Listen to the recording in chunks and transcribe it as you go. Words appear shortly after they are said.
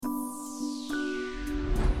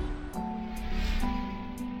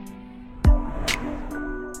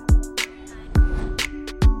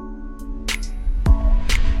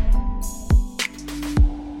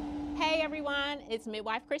it's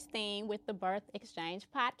Midwife Christine with the Birth Exchange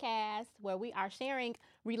Podcast, where we are sharing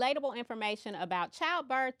relatable information about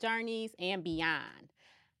childbirth journeys and beyond.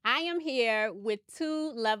 I am here with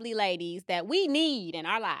two lovely ladies that we need in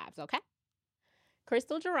our lives, okay?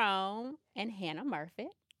 Crystal Jerome and Hannah Murphy.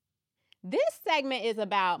 This segment is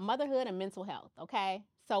about motherhood and mental health, okay?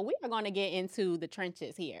 So we are going to get into the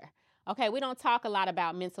trenches here. Okay, we don't talk a lot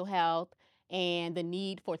about mental health and the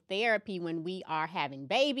need for therapy when we are having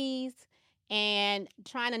babies and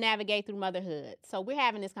trying to navigate through motherhood. So we're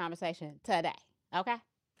having this conversation today, okay?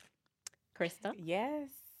 Crystal, Yes.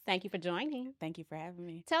 thank you for joining. Thank you for having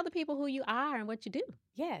me. Tell the people who you are and what you do.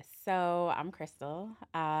 Yes. So I'm Crystal.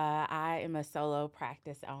 I am a solo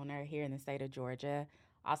practice owner here in the state of Georgia,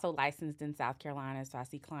 also licensed in South Carolina. So I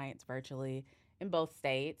see clients virtually in both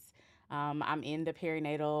states. I'm in the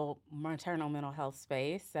perinatal maternal mental health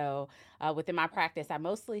space. So within my practice, I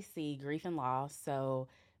mostly see grief and loss. So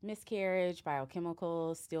miscarriage,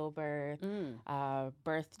 biochemicals, stillbirth,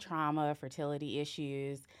 birth trauma, fertility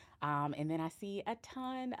issues. And then I see a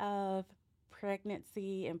ton of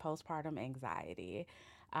pregnancy and postpartum anxiety.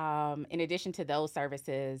 In addition to those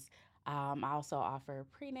services, I also offer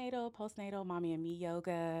prenatal, postnatal, mommy and me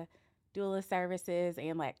yoga, doula services,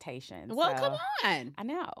 and lactation. Well, So, come on. I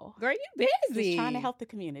know. Girl, you busy. Just trying to help the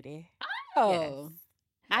community. Oh. Yes.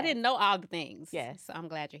 I didn't know all the things. Yes. So I'm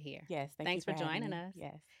glad you're here. Yes. Thanks you for having joining me. us.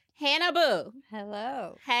 Yes. Hannah Boo.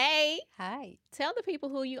 Hello. Hey. Hi. Tell the people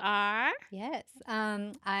who you are. Yes.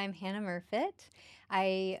 I'm Hannah Murphy.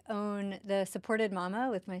 I own the Supported Mama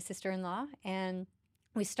with my sister-in-law, and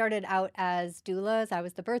we started out as doulas. I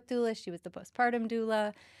was the birth doula. She was the postpartum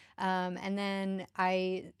doula. And then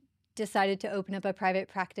I decided to open up a private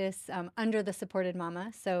practice under the Supported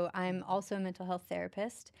Mama. So I'm also a mental health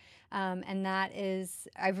therapist. And that is,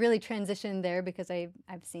 I've really transitioned there because I've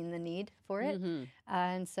seen the need for it. Mm-hmm.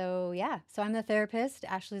 And so, yeah, so I'm the therapist.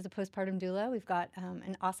 Ashley's a postpartum doula. We've got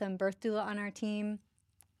an awesome birth doula on our team.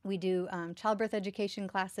 We do childbirth education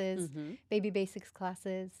classes, baby basics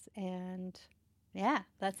classes, and yeah,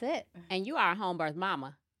 that's it. And you are a home birth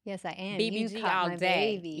mama. Yes, I am. BBG you caught all my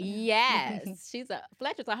day. baby. Yes.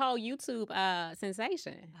 Fletcher's a whole YouTube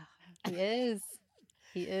sensation. He is.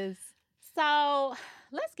 He is. So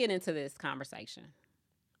let's get into this conversation.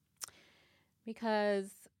 Because,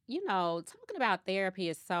 talking about therapy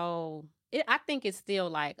is I think it's still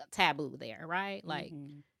like taboo there, right? Like,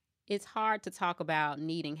 it's hard to talk about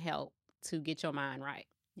needing help to get your mind right.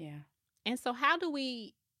 Yeah. And so how do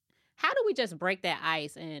we just break that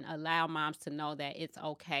ice and allow moms to know that it's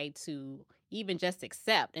okay to even just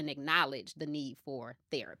accept and acknowledge the need for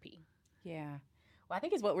therapy? Yeah. Well, I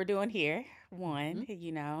think it's what we're doing here. One,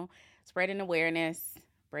 spreading awareness,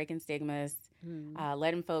 breaking stigmas,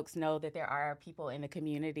 letting folks know that there are people in the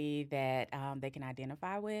community that they can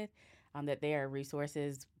identify with, that there are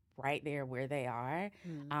resources right there where they are.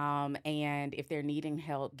 And if they're needing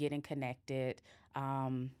help getting connected,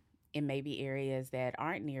 in maybe areas that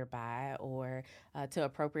aren't nearby or to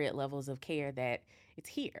appropriate levels of care, that it's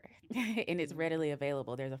here and it's readily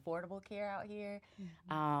available. There's affordable care out here.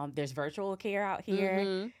 There's virtual care out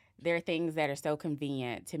here. There are things that are so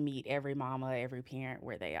convenient to meet every mama, every parent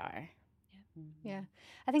where they are. Yeah.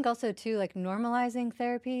 I think also, too, like normalizing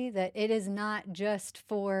therapy, that it is not just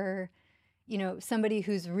for somebody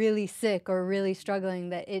who's really sick or really struggling,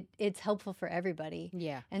 that it's helpful for everybody.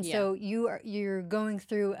 Yeah. And so you're going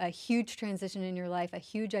through a huge transition in your life, a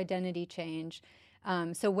huge identity change.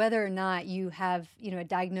 So whether or not you have, a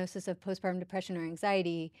diagnosis of postpartum depression or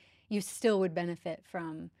anxiety, you still would benefit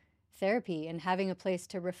from therapy and having a place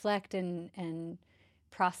to reflect and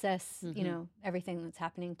process, everything that's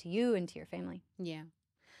happening to you and to your family. Yeah.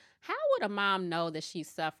 How would a mom know that she's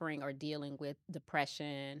suffering or dealing with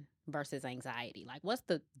depression versus anxiety? Like, what's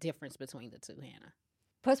the difference between the two, Hannah?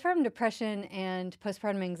 Postpartum depression and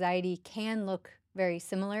postpartum anxiety can look very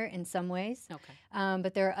similar in some ways. Okay.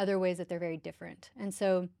 But there are other ways that they're very different. And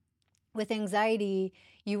so with anxiety,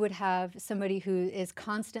 you would have somebody who is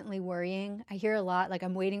constantly worrying. I hear a lot, like,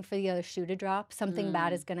 I'm waiting for the other shoe to drop. Something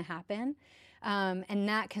bad is going to happen. And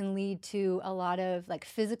that can lead to a lot of like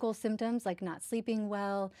physical symptoms, like not sleeping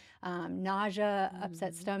well, nausea,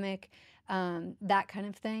 upset stomach, that kind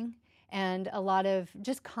of thing. And a lot of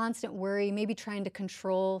just constant worry, maybe trying to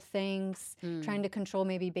control things, trying to control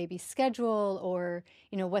maybe baby's schedule or,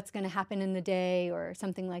 what's going to happen in the day or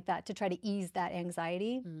something like that to try to ease that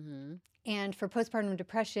anxiety. And for postpartum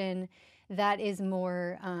depression, that is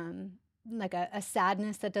more like a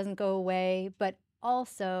sadness that doesn't go away, but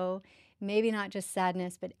also maybe not just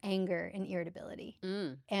sadness, but anger and irritability.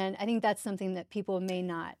 And I think that's something that people may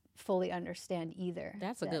not fully understand either.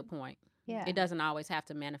 That's a good point. Yeah. It doesn't always have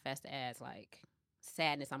to manifest as like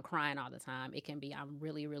sadness, I'm crying all the time. It can be I'm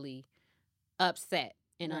really, really upset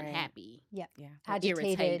and Right. unhappy. Yeah. Yeah. Or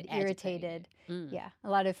Agitated, agitated. irritated. Mm. Yeah. A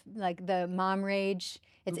lot of like the mom rage.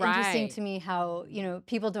 It's interesting Right. to me how,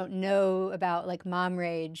 people don't know about like mom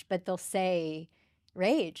rage, but they'll say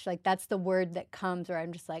rage. Like that's the word that comes where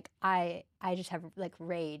I'm just like, I just have like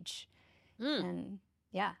rage. Mm. And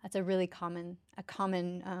yeah, that's a really common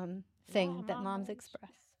thing Wow, that mom moms rage.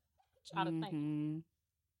 express. Try to think. Mm-hmm.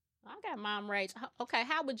 I got mom rage. Okay,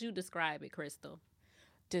 how would you describe it, Crystal,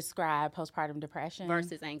 Describe postpartum depression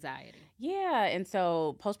versus anxiety? Yeah, and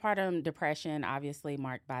so postpartum depression, obviously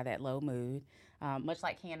marked by that low mood. Much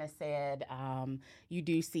like Hannah said, you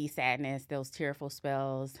do see sadness, those tearful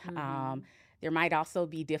spells. There might also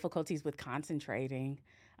be difficulties with concentrating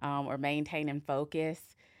or maintaining focus.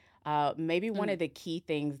 Maybe one of the key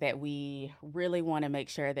things that we really want to make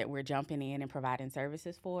sure that we're jumping in and providing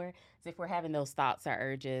services for is if we're having those thoughts or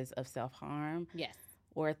urges of self-harm. Yes.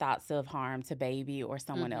 Or thoughts of harm to baby or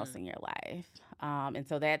someone else in your life. And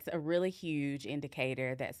so that's a really huge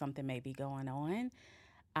indicator that something may be going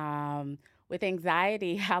on. With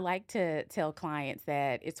anxiety, I like to tell clients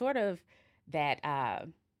that it's sort of that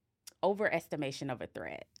overestimation of a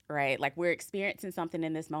threat, right? Like we're experiencing something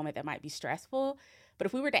in this moment that might be stressful. But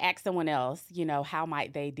if we were to ask someone else, how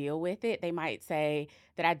might they deal with it? They might say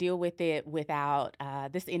that I deal with it without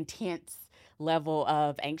this intense level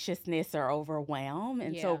of anxiousness or overwhelm.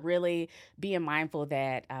 And so really being mindful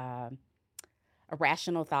that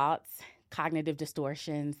irrational thoughts, cognitive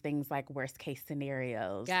distortions, things like worst case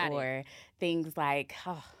scenarios, or things like,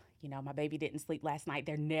 my baby didn't sleep last night,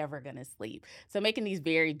 they're never going to sleep. So making these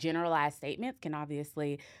very generalized statements can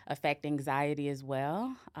obviously affect anxiety as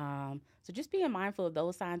well. So just being mindful of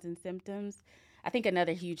those signs and symptoms. I think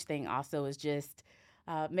another huge thing also is just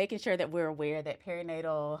making sure that we're aware that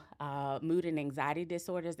perinatal mood and anxiety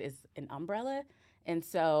disorders is an umbrella. And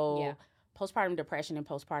so postpartum depression and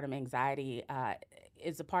postpartum anxiety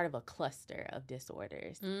is a part of a cluster of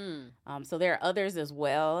disorders. So there are others as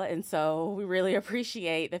well. And so we really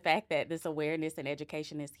appreciate the fact that this awareness and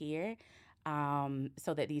education is here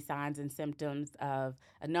so that these signs and symptoms of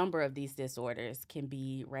a number of these disorders can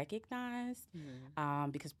be recognized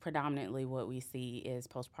because predominantly what we see is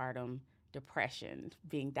postpartum depression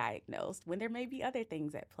being diagnosed when there may be other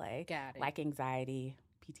things at play, like anxiety,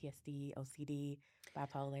 PTSD, OCD,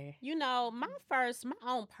 bipolar. My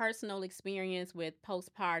own personal experience with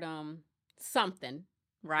postpartum something,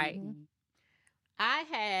 right? I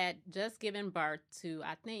had just given birth to,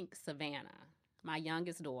 I think, Savannah, my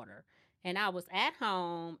youngest daughter. And I was at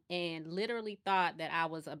home and literally thought that I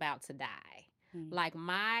was about to die. Like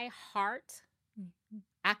my heart,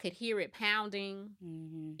 I could hear it pounding.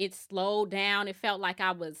 It slowed down. It felt like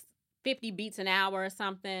I was 50 beats an hour or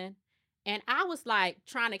something. And I was like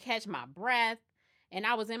trying to catch my breath. And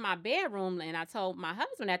I was in my bedroom and I told my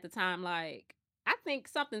husband at the time, like, I think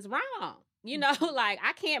something's wrong. Like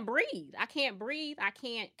I can't breathe. I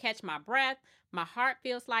can't catch my breath. My heart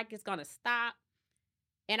feels like it's going to stop.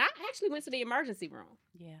 And I actually went to the emergency room.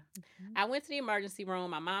 I went to the emergency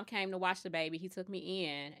room. My mom came to watch the baby. He took me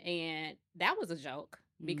in. And that was a joke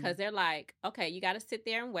because they're like, okay, you got to sit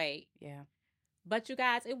there and wait. But you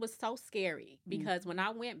guys, it was so scary because when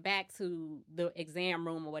I went back to the exam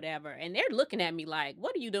room or whatever, and they're looking at me like,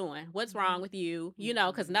 what are you doing? What's wrong with you?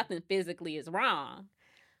 Because nothing physically is wrong.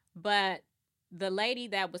 But the lady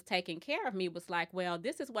that was taking care of me was like, well,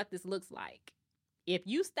 this is what this looks like. If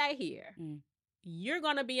you stay here, you're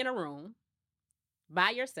going to be in a room by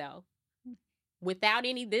yourself without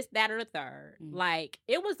any this, that, or the third. Like,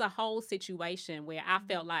 it was a whole situation where I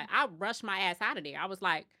felt like I rushed my ass out of there. I was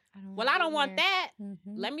like, I don't want that.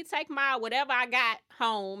 Let me take my whatever I got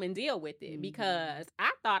home and deal with it because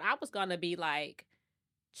I thought I was going to be like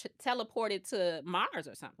teleported to Mars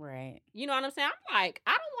or something. Right. You know what I'm saying? I'm like,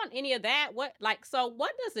 I don't want any of that. What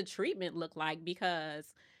does the treatment look like? Because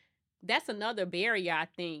that's another barrier, I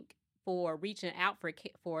think, for reaching out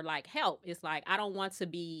for like help. It's like, I don't want to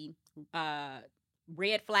be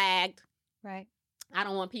red flagged. Right. I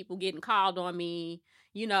don't want people getting called on me,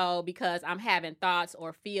 because I'm having thoughts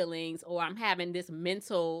or feelings or I'm having this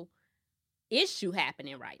mental issue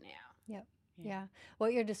happening right now. Yep. Yeah.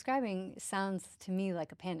 What you're describing sounds to me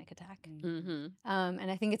like a panic attack. And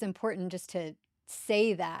I think it's important just to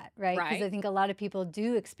say that, right? Because I think a lot of people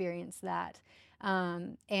do experience that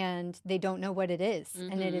and they don't know what it is.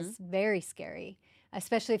 And it is very scary,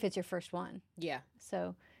 especially if it's your first one. Yeah.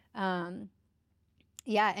 So,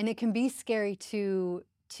 yeah, and it can be scary to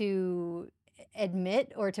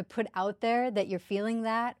admit or to put out there that you're feeling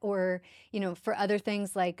that, or, for other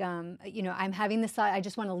things like, I'm having this thought, I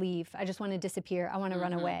just want to leave. I just want to disappear. I want to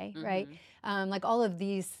run away, right? Like all of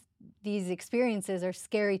these experiences are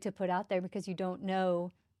scary to put out there because you don't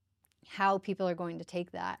know how people are going to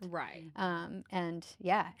take that. Right. And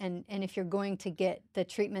if you're going to get the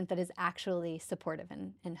treatment that is actually supportive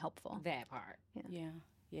and helpful. That part.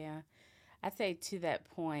 Yeah. I'd say to that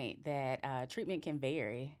point that treatment can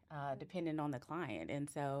vary depending on the client. And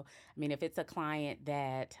so, I mean, if it's a client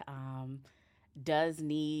that does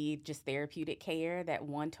need just therapeutic care, that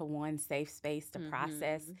one-to-one safe space to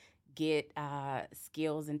process, get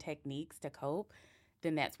skills and techniques to cope,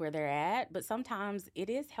 then that's where they're at. But sometimes it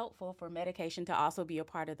is helpful for medication to also be a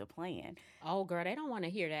part of the plan. Oh, girl, they don't want to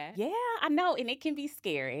hear that. Yeah, I know. And it can be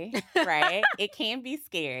scary, right? It can be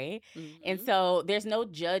scary. And so there's no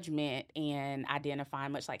judgment in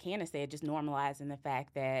identifying, much like Hannah said, just normalizing the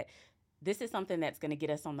fact that this is something that's going to get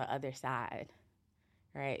us on the other side,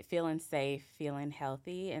 right? Feeling safe, feeling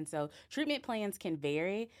healthy. And so treatment plans can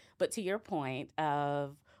vary. But to your point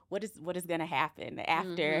of what is going to happen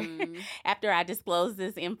after I disclose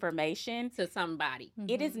this information to somebody,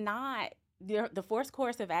 it is not. The first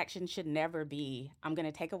course of action should never be, I'm going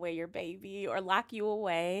to take away your baby or lock you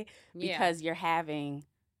away because you're having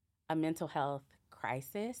a mental health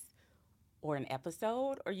crisis or an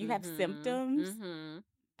episode or you have symptoms.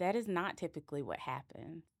 That is not typically what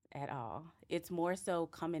happens at all. It's more so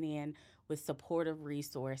coming in with supportive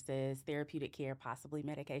resources, therapeutic care, possibly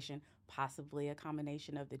medication, possibly a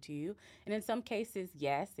combination of the two. And in some cases,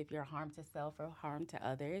 yes, if you're harm to self or harm to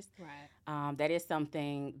others, that is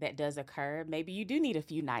something that does occur. Maybe you do need a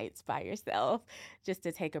few nights by yourself just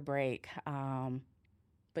to take a break.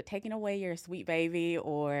 But taking away your sweet baby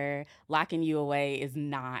or locking you away is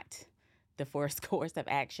not the first course of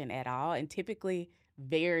action at all, and typically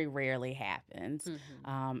very rarely happens,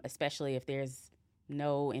 especially if there's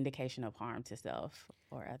no indication of harm to self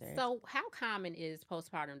or others. So how common is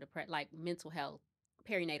postpartum depression, like mental health,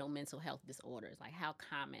 perinatal mental health disorders? Like how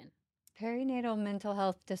common? Perinatal mental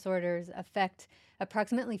health disorders affect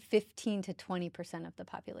approximately 15 to 20% of the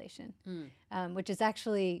population, which is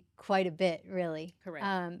actually quite a bit, really. Correct.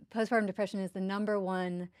 Postpartum depression is the number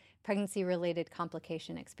one pregnancy-related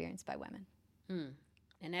complication experienced by women.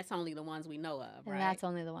 And that's only the ones we know of, right? And that's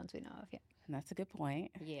only the ones we know of, yeah. And that's a good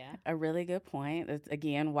point. Yeah. A really good point. That's,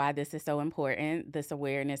 again, why this is so important, this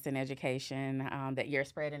awareness and education that you're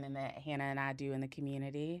spreading and that Hannah and I do in the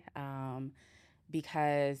community.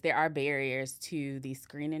 Because there are barriers to these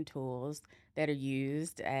screening tools that are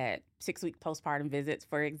used at 6-week postpartum visits,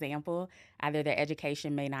 for example. Either the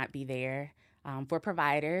education may not be there for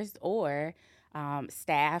providers or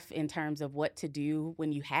staff in terms of what to do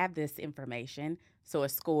when you have this information. So a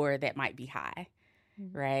score that might be high.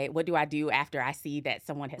 Right? What do I do after I see that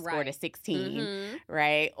someone has scored a 16,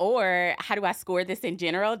 right? Or how do I score this in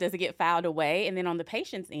general? Does it get filed away? And then on the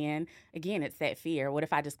patient's end, again, it's that fear. What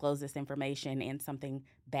if I disclose this information and something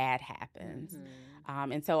bad happens?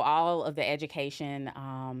 And so all of the education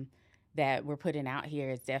that we're putting out here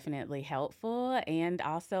is definitely helpful. And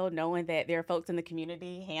also knowing that there are folks in the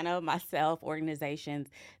community, Hannah, myself, organizations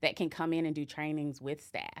that can come in and do trainings with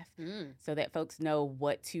staff so that folks know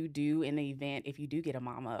what to do in the event if you do get a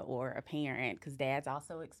mama or a parent, because dads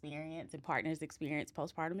also experience and partners experience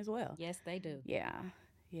postpartum as well. Yes, they do. Yeah.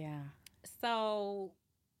 So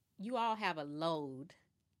you all have a load.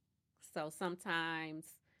 So sometimes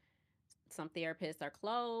some therapists are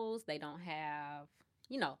closed. They don't have...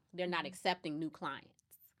 they're not accepting new clients.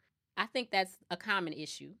 I think that's a common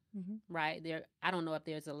issue, right? I don't know if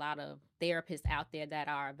there's a lot of therapists out there that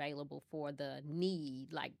are available for the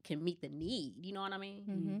need, like can meet the need. You know what I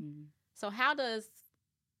mean? So how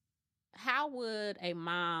would a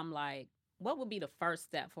mom, what would be the first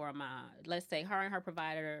step for a mom? Let's say her and her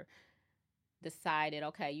provider decided,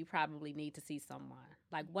 okay, you probably need to see someone.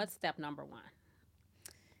 Like, what's step number one?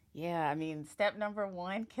 Yeah, I mean, step number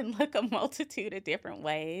one can look a multitude of different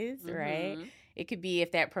ways, right? It could be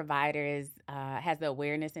if that provider has the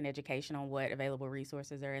awareness and education on what available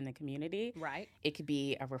resources are in the community. Right. It could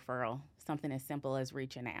be a referral, something as simple as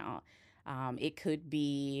reaching out. It could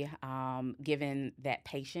be giving that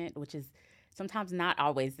patient, which is sometimes not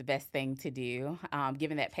always the best thing to do,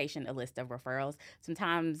 giving that patient a list of referrals.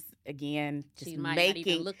 Sometimes, again, just she might not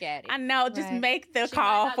even look at it. I know, just make the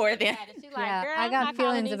call for them. She's like, girl, I got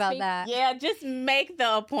feelings about that. Yeah, just make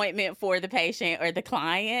the appointment for the patient or the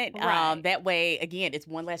client. Right. That way, again, it's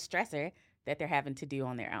one less stressor that they're having to do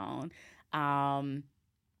on their own. And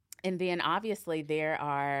then, obviously, there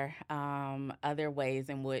are other ways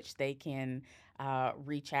in which they can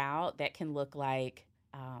reach out that can look like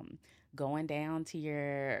going down to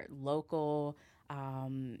your local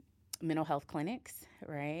mental health clinics,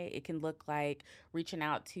 right? It can look like reaching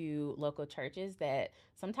out to local churches that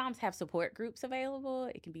sometimes have support groups available.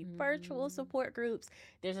 It can be virtual support groups.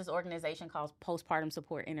 There's this organization called Postpartum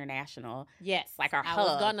Support International. Yes. It's like our I hub.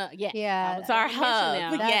 was gonna, yes. Yeah, I was It's our gonna mention hub.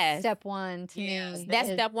 them. that's Yes. step one to Yes. me. That's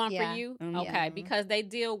is- step one yeah. for you? Mhm. Okay, because they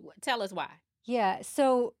tell us why. Yeah.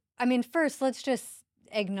 So, I mean, first, let's just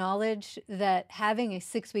acknowledge that having a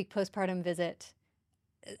 6-week postpartum visit,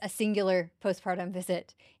 a singular postpartum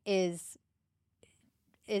visit, is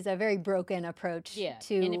a very broken approach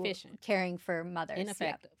to inefficient. caring for mothers.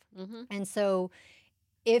 Ineffective. Yep. And so,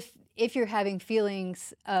 if you're having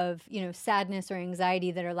feelings of sadness or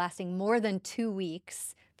anxiety that are lasting more than 2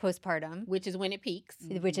 weeks postpartum, Which is when it peaks.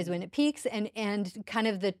 which is when it peaks, and kind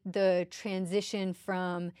of the transition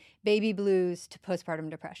from baby blues to postpartum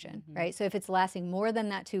depression, right? So if it's lasting more than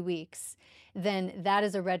that 2 weeks, then that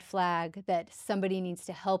is a red flag that somebody needs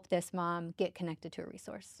to help this mom get connected to a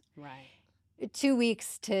resource. Right. 2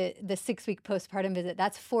 weeks to the 6-week postpartum visit,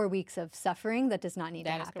 that's 4 weeks of suffering that does not need to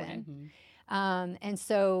That is happen. correct. And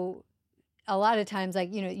so a lot of times,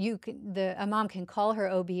 like, a mom can call her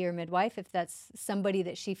OB or midwife if that's somebody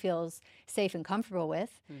that she feels safe and comfortable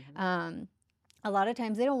with. A lot of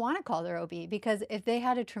times they don't want to call their OB because if they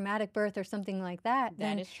had a traumatic birth or something like that,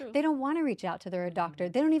 then is true. they don't want to reach out to their doctor.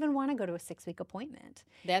 They don't even want to go to a 6-week appointment.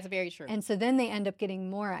 That's very true. And so then they end up getting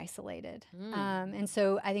more isolated. And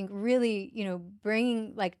so I think really,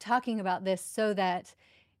 talking about this so that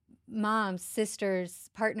moms, sisters,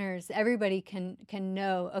 partners, everybody can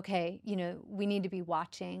know, okay, we need to be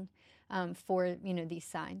watching for, these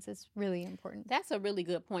signs. It's really important. That's a really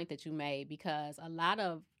good point that you made, because a lot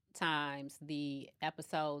of times the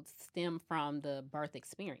episodes stem from the birth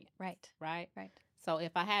experience. Right. So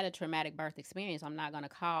if I had a traumatic birth experience, I'm not going to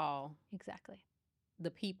call Exactly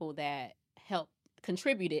the people that helped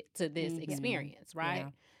contributed to this experience, right? Yeah.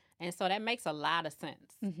 And so that makes a lot of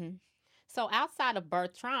sense. So outside of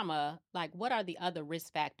birth trauma, like, what are the other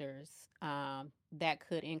risk factors that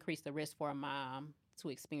could increase the risk for a mom to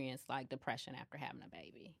experience like depression after having a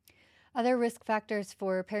baby? Other risk factors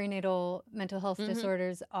for perinatal mental health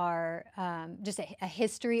disorders are just a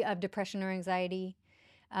history of depression or anxiety,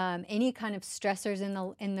 any kind of stressors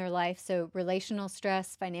in their life, so relational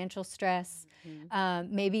stress, financial stress,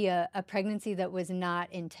 maybe a pregnancy that was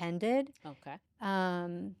not intended. Okay.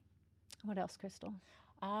 What else, Crystal?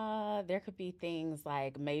 There could be things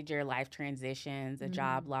like major life transitions, a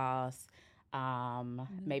job loss,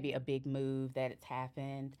 maybe a big move that it's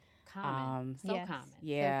happened. Common. Yes. Common.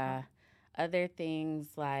 Yeah. Other things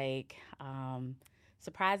like,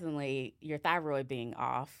 surprisingly, your thyroid being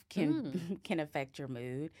off can affect your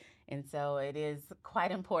mood. And so it is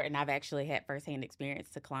quite important. I've actually had firsthand experience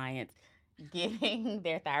to clients getting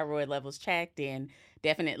their thyroid levels checked and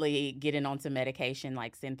definitely getting on some medication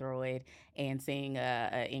like Synthroid and seeing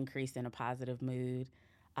an increase in a positive mood.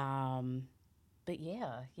 But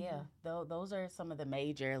those are some of the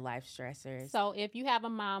major life stressors. So if you have a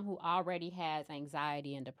mom who already has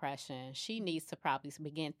anxiety and depression, she needs to probably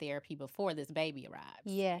begin therapy before this baby arrives.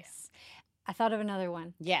 Yes. I thought of another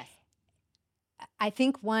one. Yes. I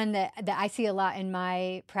think one that I see a lot in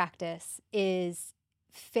my practice is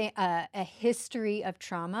a history of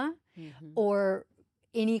trauma or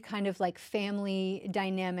any kind of like family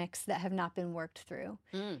dynamics that have not been worked through.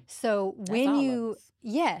 So when you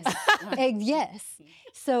yes.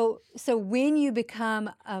 So when you become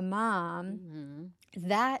a mom,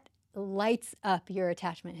 that lights up your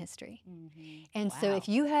attachment history. And so if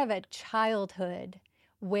you have a childhood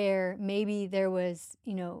where maybe there was,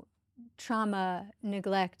 trauma,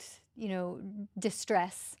 neglect,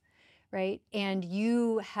 distress, right? And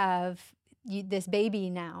you have this baby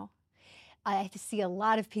now. I see a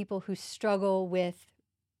lot of people who struggle with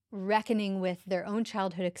reckoning with their own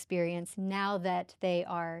childhood experience now that they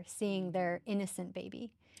are seeing their innocent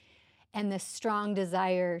baby, and the strong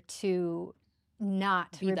desire to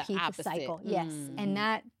not Be repeat the cycle. Yes. And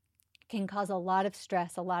that can cause a lot of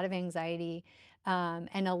stress, a lot of anxiety,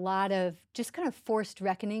 and a lot of just kind of forced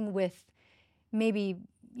reckoning with maybe,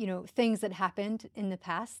 things that happened in the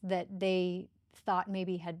past that they thought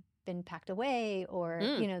maybe had been packed away or,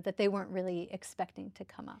 that they weren't really expecting to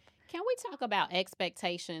come up. Can we talk about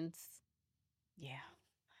expectations? Yeah.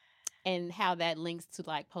 And how that links to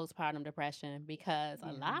like postpartum depression, because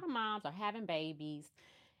a lot of moms are having babies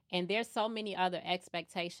and there's so many other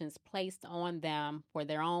expectations placed on them for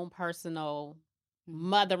their own personal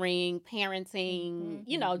mothering, parenting,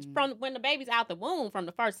 from when the baby's out the womb from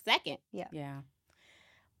the first second. Yeah.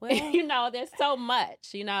 Well, there's so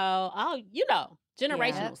much,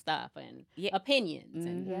 generational stuff and opinions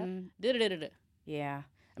and da-da-da-da-da. Yeah.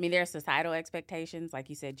 I mean, there are societal expectations, like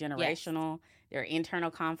you said, generational. There are internal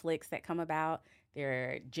conflicts that come about. There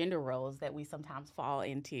are gender roles that we sometimes fall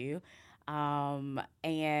into.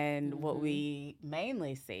 And what we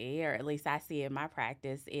mainly see, or at least I see in my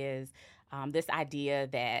practice, is this idea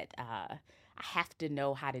that I have to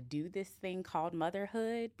know how to do this thing called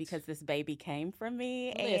motherhood because this baby came from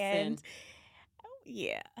me. Listen, and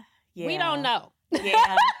yeah. We don't know.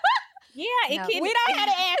 Yeah. Yeah, we don't have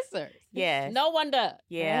the answers. Yes, no one does.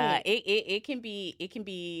 Yeah, right. it can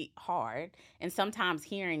be hard, and sometimes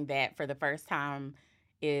hearing that for the first time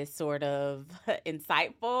is sort of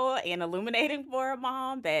insightful and illuminating for a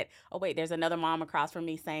mom. That, oh wait, there's another mom across from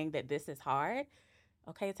me saying that this is hard.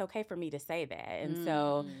 Okay, it's okay for me to say that. And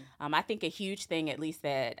so I think a huge thing, at least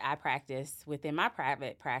that I practice within my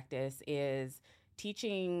private practice, is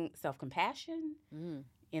teaching self-compassion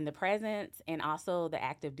in the presence and also the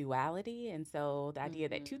active duality. And so the idea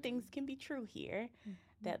that two things can be true here,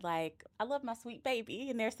 that like, I love my sweet baby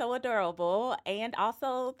and they're so adorable, and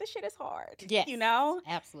also the shit is hard. Yes, you know?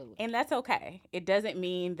 Absolutely. And that's okay. It doesn't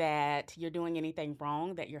mean that you're doing anything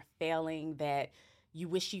wrong, that you're failing, that you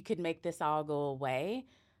wish you could make this all go away.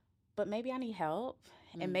 But maybe I need help.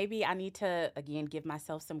 And maybe I need to, again, give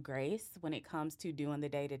myself some grace when it comes to doing the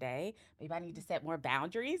day-to-day. Maybe I need to set more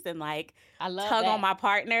boundaries and, like, tug on my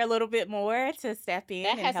partner a little bit more to step in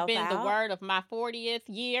and help out. That has been the word of my 40th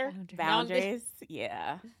year. Boundaries.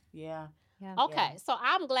 Yeah. Okay, so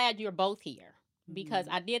I'm glad you're both here because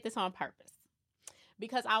I did this on purpose.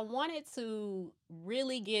 Because I wanted to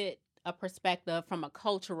really get a perspective from a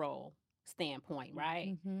cultural standpoint,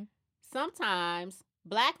 right? Sometimes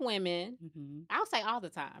Black women, I'll say all the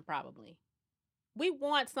time probably, we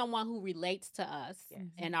want someone who relates to us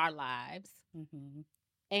in our lives.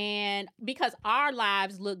 And because our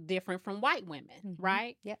lives look different from white women,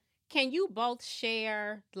 right? Yep. Can you both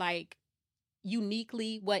share, like,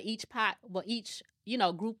 uniquely what each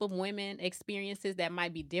group of women experiences that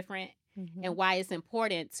might be different and why it's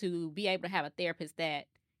important to be able to have a therapist that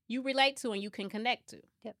you relate to and you can connect to?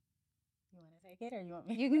 Yep. It, or you want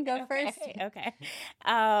me? You can go first. Okay.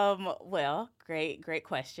 Well, great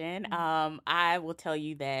question. I will tell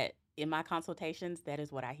you that in my consultations, that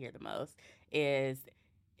is what I hear the most.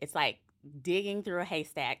 It's like digging through a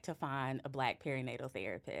haystack to find a Black perinatal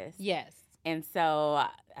therapist. Yes. And so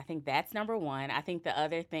I think that's number one. I think the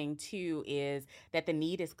other thing too is that the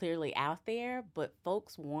need is clearly out there, but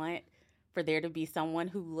folks want for there to be someone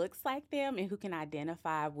who looks like them and who can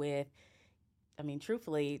identify with, I mean,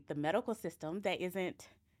 truthfully, the medical system that isn't,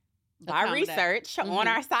 by research, on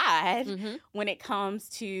our side when it comes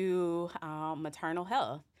to maternal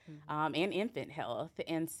health and infant health.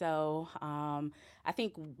 And so I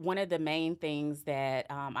think one of the main things that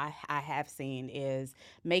I have seen is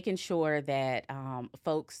making sure that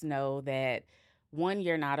folks know that, one,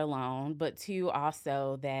 you're not alone, but two,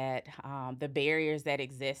 also that the barriers that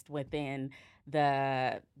exist within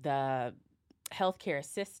the healthcare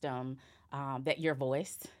system, that your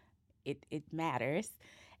voice, it matters,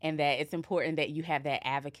 and that it's important that you have that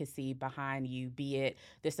advocacy behind you, be it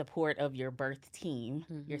the support of your birth team.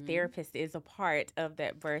 Your therapist is a part of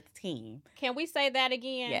that birth team. Can we say that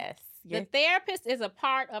again? Yes. The therapist is a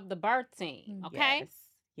part of the birth team, okay?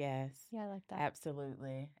 Yes. Yeah, I like that.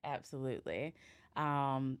 Absolutely.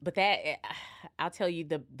 But that, I'll tell you,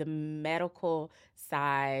 the medical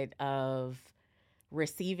side of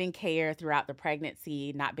receiving care throughout the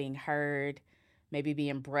pregnancy, not being heard, maybe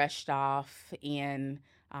being brushed off in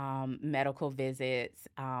medical visits,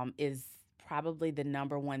 is probably the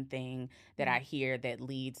number one thing that I hear that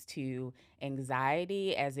leads to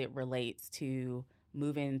anxiety as it relates to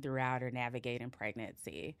moving throughout or navigating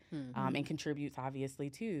pregnancy, and contributes obviously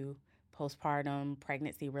to postpartum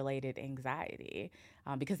pregnancy-related anxiety,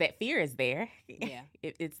 because that fear is there. Yeah,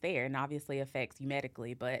 it's there, and obviously affects you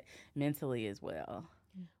medically, but mentally as well.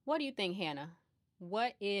 What do you think, Hannah?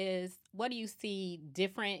 What do you see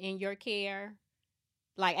different in your care,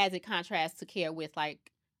 like as it contrasts to care with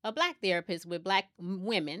like a Black therapist with Black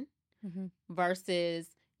women versus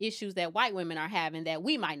issues that white women are having that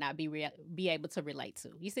we might not be able to relate to?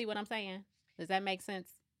 You see what I'm saying? Does that make sense?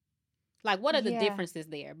 Like, what are the differences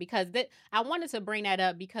there? Because I wanted to bring that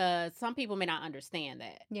up because some people may not understand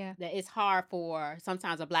that. Yeah. That it's hard for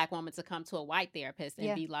sometimes a Black woman to come to a white therapist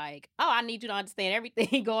and be like, oh, I need you to understand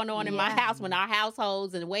everything going on in my house, when our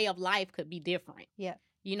households and way of life could be different. Yeah.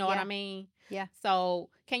 You know what I mean? Yeah. So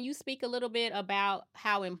can you speak a little bit about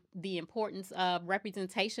how the importance of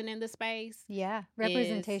representation in the space? Yeah.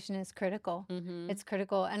 Representation is critical. Mm-hmm. It's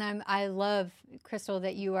critical. And I love, Crystal,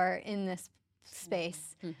 that you are in this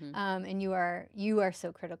space, Mm-hmm. and you are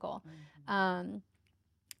so critical. Mhm.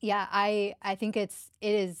 Yeah, I think it's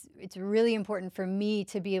really important for me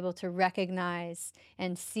to be able to recognize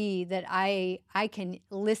and see that I can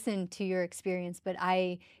listen to your experience, but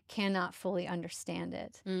I cannot fully understand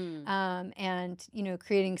it. Mm. And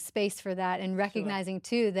creating space for that, and recognizing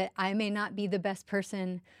too that I may not be the best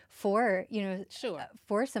person for Sure.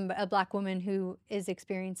 for a Black woman who is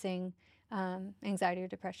experiencing anxiety or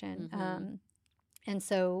depression. Mm-hmm. And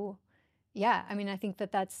so, yeah, I mean, I think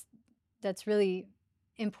that's really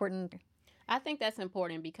important. I think that's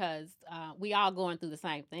important because we all going through the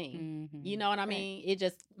same thing. You know what I Right. mean? It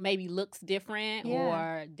just maybe looks different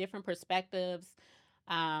Yeah. or different perspectives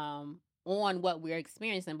on what we're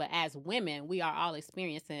experiencing. But as women, we are all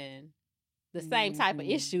experiencing the same type of Mhm.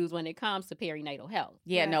 issues when it comes to perinatal health.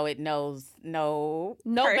 Yeah, Right. no, it knows no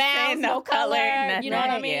No person, bounds, no color, nothing. you know what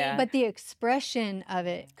I Right. mean? Yeah. But the expression of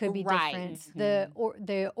it could be Right. different. Mhm.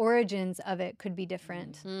 The origins of it could be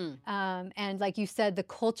different. Mm. And like you said, the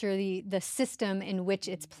culture, the system in which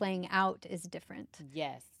it's playing out is different.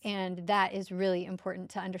 Yes. And that is really important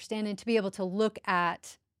to understand, and to be able to look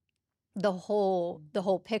at the whole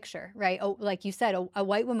picture, right? Oh, like you said, a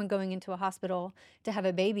white woman going into a hospital to have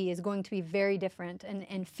a baby is going to be very different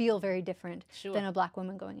and feel very different Sure. than a Black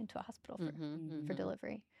woman going into a hospital for Mm-hmm.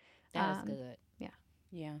 delivery. That's good.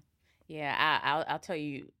 Yeah. Yeah. I'll tell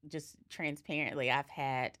you just transparently, I've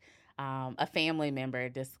had a family member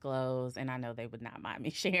disclose, and I know they would not mind me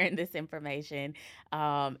sharing this information,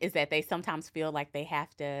 is that they sometimes feel like they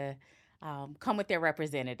have to come with their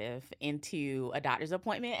representative into a doctor's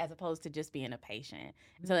appointment as opposed to just being a patient.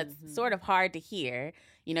 So it's sort of hard to hear.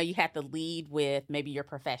 You know, you have to lead with maybe your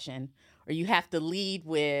profession, or you have to lead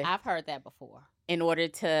with I've heard that before. in order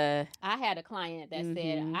to. I had a client that said,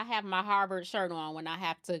 Mhm. I have my Harvard shirt on when I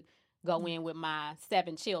have to go in with my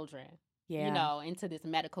 7 children, Yeah. into this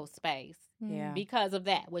medical space. Yeah. Because of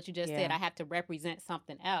that, what you just said, Yeah. I have to represent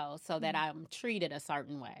something else so that I'm treated a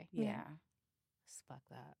certain way. Yeah. It's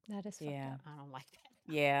fucked up. That is fucked Yeah. up. I don't like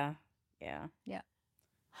that. Yeah. Yeah.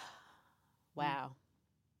 Wow.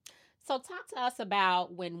 So talk to us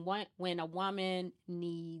about when a woman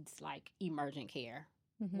needs like emergent care.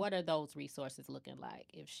 Mhm. What are those resources looking like?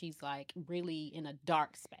 If she's like really in a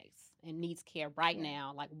dark space and needs care right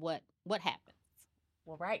now, like what happens?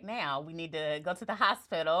 Well, right now we need to go to the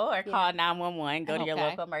hospital or call 911, go to your Okay.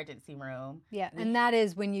 local emergency room. Yeah, and that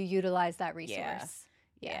is when you utilize that Yeah. resource.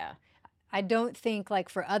 Yeah. I don't think, like,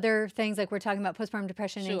 for other things, like we're talking about postpartum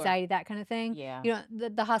depression, Sure. anxiety, that kind of thing. Yeah. You know,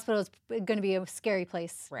 the hospital is going to be a scary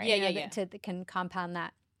place. Right. Yeah, you know, yeah, that can compound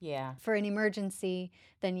that. Yeah. For an emergency,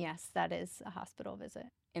 then yes, that is a hospital visit.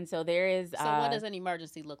 And so there is. So what does an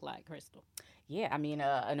emergency look like, Crystal? Yeah, I mean,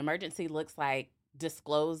 an emergency looks like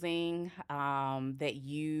disclosing that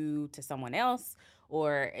you to someone else,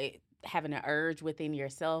 or having an urge within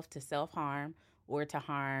yourself to self-harm or to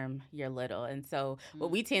harm your little. And so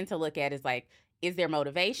what we tend to look at is like, is there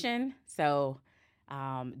motivation? So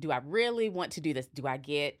do I really want to do this? Do I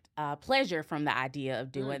get pleasure from the idea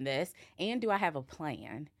of doing this? And do I have a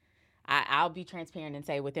plan? I'll be transparent and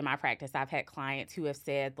say within my practice, I've had clients who have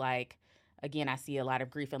said, like, again, I see a lot of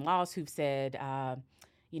grief and loss who've said, I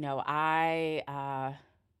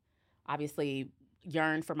obviously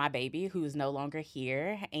yearn for my baby who's no longer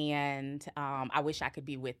here, and I wish I could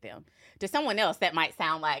be with them. To someone else, that might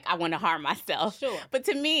sound like I want to harm myself. Sure. But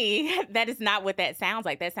to me, that is not what that sounds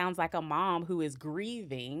like. That sounds like a mom who is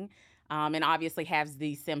grieving and obviously has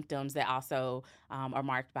these symptoms that also are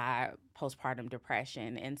marked by postpartum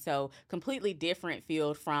depression. And so completely different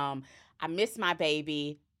field from I miss my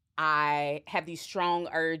baby, I have these strong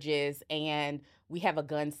urges, and we have a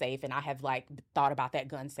gun safe, and I have like thought about that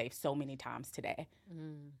gun safe so many times today.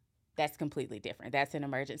 That's completely different. That's an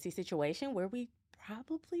emergency situation where we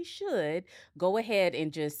probably should go ahead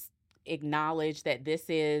and just acknowledge that this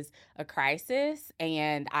is a crisis,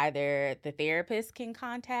 and either the therapist can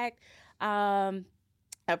contact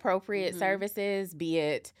appropriate services, be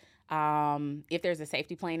it if there's a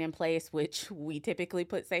safety plan in place, which we typically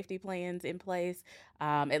put safety plans in place,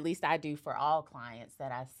 at least I do for all clients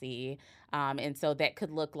that I see. And so that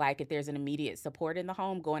could look like if there's an immediate support in the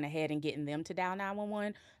home, going ahead and getting them to dial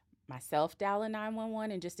 911, myself dialing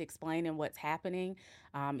 911 and just explaining what's happening.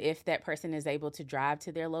 If that person is able to drive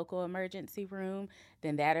to their local emergency room,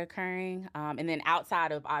 then that occurring. And then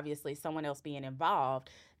outside of obviously someone else being involved,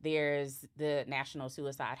 there's the National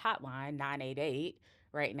Suicide Hotline, 988,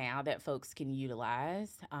 right now that folks can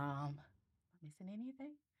utilize. Missing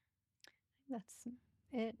anything? That's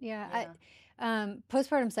it. Yeah.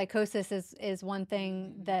 Postpartum psychosis is one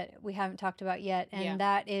thing that we haven't talked about yet, and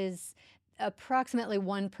that is approximately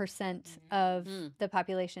 1% of Mm. the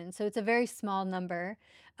population. So it's a very small number.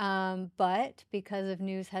 But because of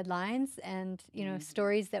news headlines and,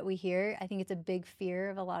 stories that we hear, I think it's a big fear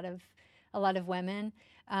of a lot of women.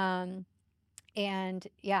 And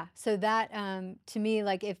yeah, so that, to me,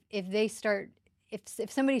 like if they start,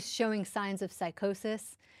 if somebody's showing signs of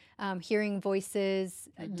psychosis, hearing voices,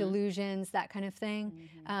 delusions, that kind of thing,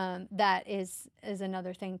 that is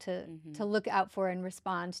another thing to look out for and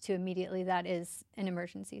respond to immediately. That is an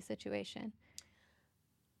emergency situation.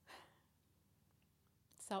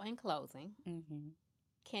 So in closing,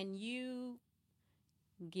 can you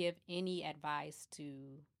give any advice to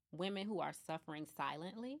women who are suffering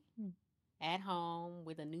silently at home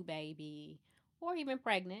with a new baby or even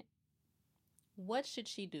pregnant? What should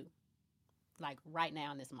she do, like right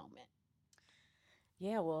now in this moment?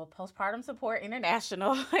 Yeah, well, Postpartum Support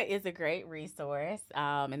International is a great resource,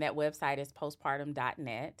 and that website is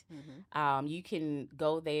postpartum.net. You can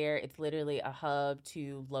go there. It's literally a hub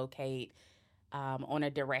to locate on a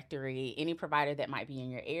directory any provider that might be in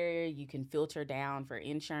your area. You can filter down for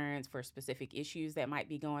insurance for specific issues that might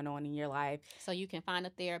be going on in your life. So you can find a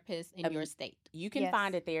therapist in your state. You can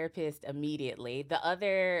find a therapist immediately. The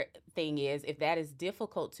other thing is, if that is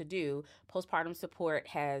difficult to do, Postpartum Support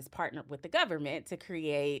has partnered with the government to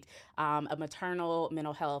create a maternal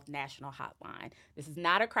mental health national hotline. This is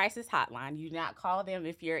not a crisis hotline. You do not call them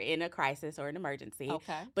if you're in a crisis or an emergency.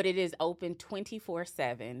 Okay. But it is open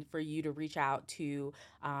 24/7 for you to reach out to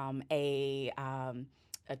a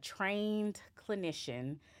trained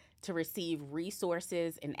clinician to receive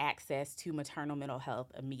resources and access to maternal mental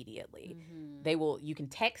health immediately. You can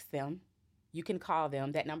text them, you can call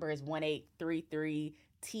them. That number is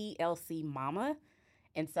 1-833-TLC-MAMA.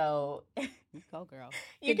 And so, go girl.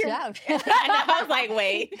 Good job. I know, I was like,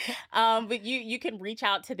 wait. But you can reach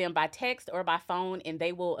out to them by text or by phone, and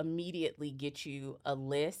they will immediately get you a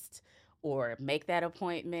list or make that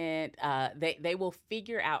appointment. They will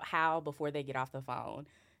figure out how, before they get off the phone,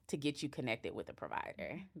 to get you connected with a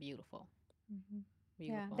provider. Beautiful.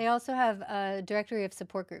 Yeah. They also have a directory of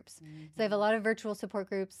support groups. So they have a lot of virtual support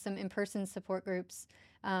groups, some in-person support groups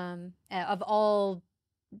of all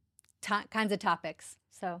kinds of topics.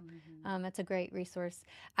 So that's a great resource.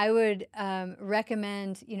 I would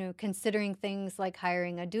recommend, considering things like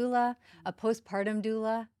hiring a doula. A postpartum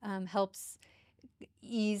doula helps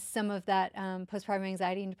ease some of that postpartum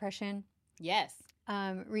anxiety and depression. Yes.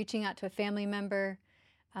 Reaching out to a family member.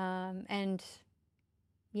 And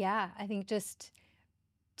yeah, I think just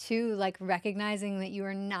too, like recognizing that you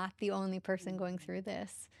are not the only person going through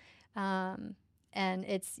this. And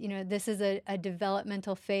it's, this is a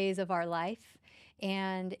developmental phase of our life,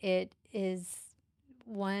 and it is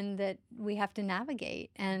one that we have to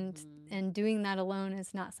navigate, and doing that alone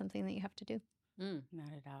is not something that you have to do.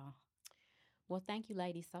 Not at all. Well, thank you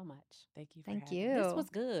ladies so much. Thank you. Thank you. This was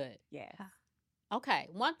good. Yes. Okay.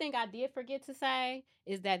 One thing I did forget to say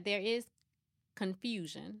is that there is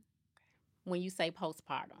confusion when you say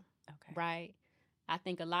postpartum. Okay. Right? I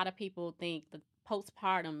think a lot of people think that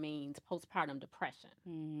postpartum means postpartum depression.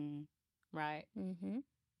 Right?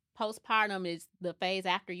 Postpartum is the phase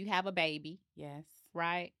after you have a baby. Yes.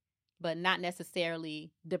 Right? But not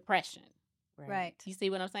necessarily depression. Right. You see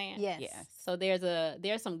what I'm saying? Yes. So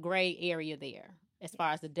there's some gray area there as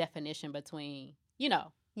far as the definition between, Yeah.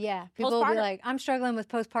 People will be like, I'm struggling with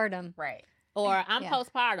postpartum. Right. Or I'm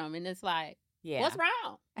postpartum, and it's like, what's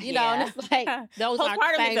wrong? And it's like, those postpartum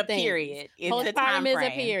aren't the same is a things. period. It's Postpartum a time is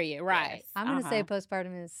frame. a period, right? Yes. I'm going to say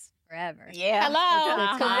postpartum is forever. Yeah. Hello,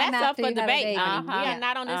 because time that's up after for you have a debate. baby. We are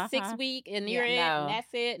not on this 6 week and you're it, No. and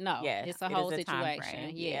that's it. No, Yes, it's a it whole is a time situation.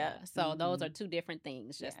 frame. Yeah. So those are two different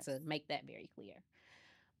things, just to make that very clear.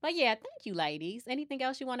 But yeah, thank you, ladies. Anything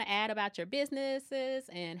else you want to add about your businesses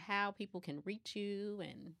and how people can reach you?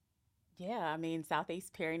 And yeah, I mean,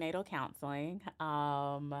 Southeast Perinatal Counseling,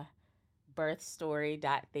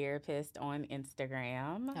 birthstory.therapist on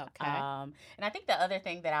Instagram. Okay. And I think the other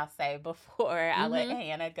thing that I'll say before I let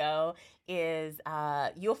Hannah go is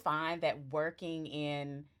you'll find that working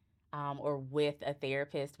in or with a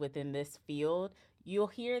therapist within this field, you'll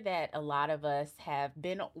hear that a lot of us have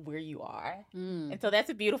been where you are. And so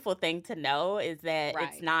that's a beautiful thing to know, is that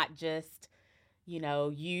it's not just,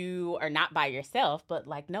 you are not by yourself, but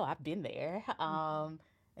like, no, I've been there. And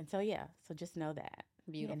so, so just know that.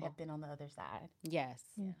 Beautiful. And have been on the other side. Yes.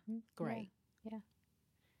 Great. Yeah.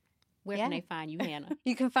 Where can they find you, Hannah?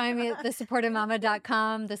 You can find me at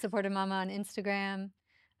thesupportivemama.com, The Supportive Mama on Instagram.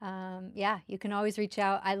 You can always reach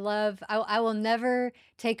out. I will never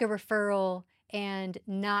take a referral and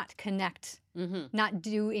not connect, not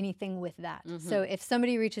do anything with that. Mhm. So if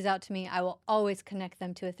somebody reaches out to me, I will always connect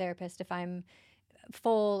them to a therapist. If I'm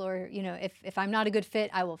full, or if I'm not a good fit,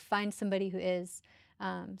 I will find somebody who is.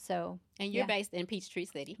 And you're based in Peachtree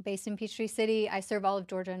City. Based in Peachtree City. I serve all of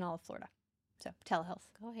Georgia and all of Florida. So telehealth.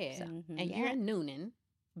 Go ahead. So, and you're in Noonan,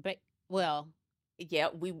 but yeah,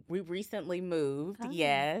 we recently moved. Oh.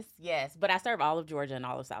 Yes. But I serve all of Georgia and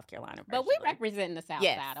all of South Carolina. but we virtually. representing the South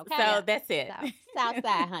Yes. Side, okay? So that's it. South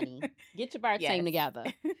Side, honey. Get your birth team Yes.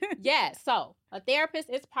 together. Yes. So a therapist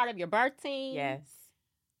is part of your birth team. Yes.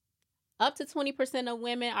 Up to 20% of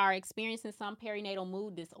women are experiencing some perinatal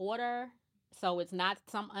mood disorder. So it's not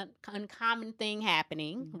some uncommon thing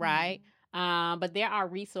happening, right? But there are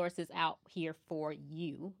resources out here for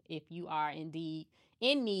you if you are indeed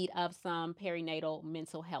in need of some perinatal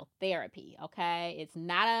mental health therapy, okay? It's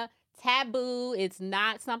not a taboo. It's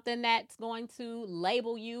not something that's going to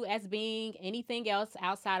label you as being anything else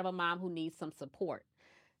outside of a mom who needs some support.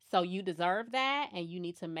 So you deserve that, and you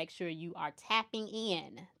need to make sure you are tapping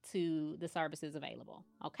in to the services available,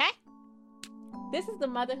 okay? This is the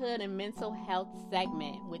Motherhood and Mental Health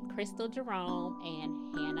segment with Crystal Jerome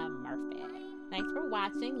and Hannah Murphy. Thanks for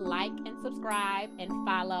watching. Like and subscribe and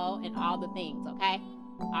follow and all the things, okay?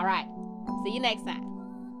 All right. See you next time.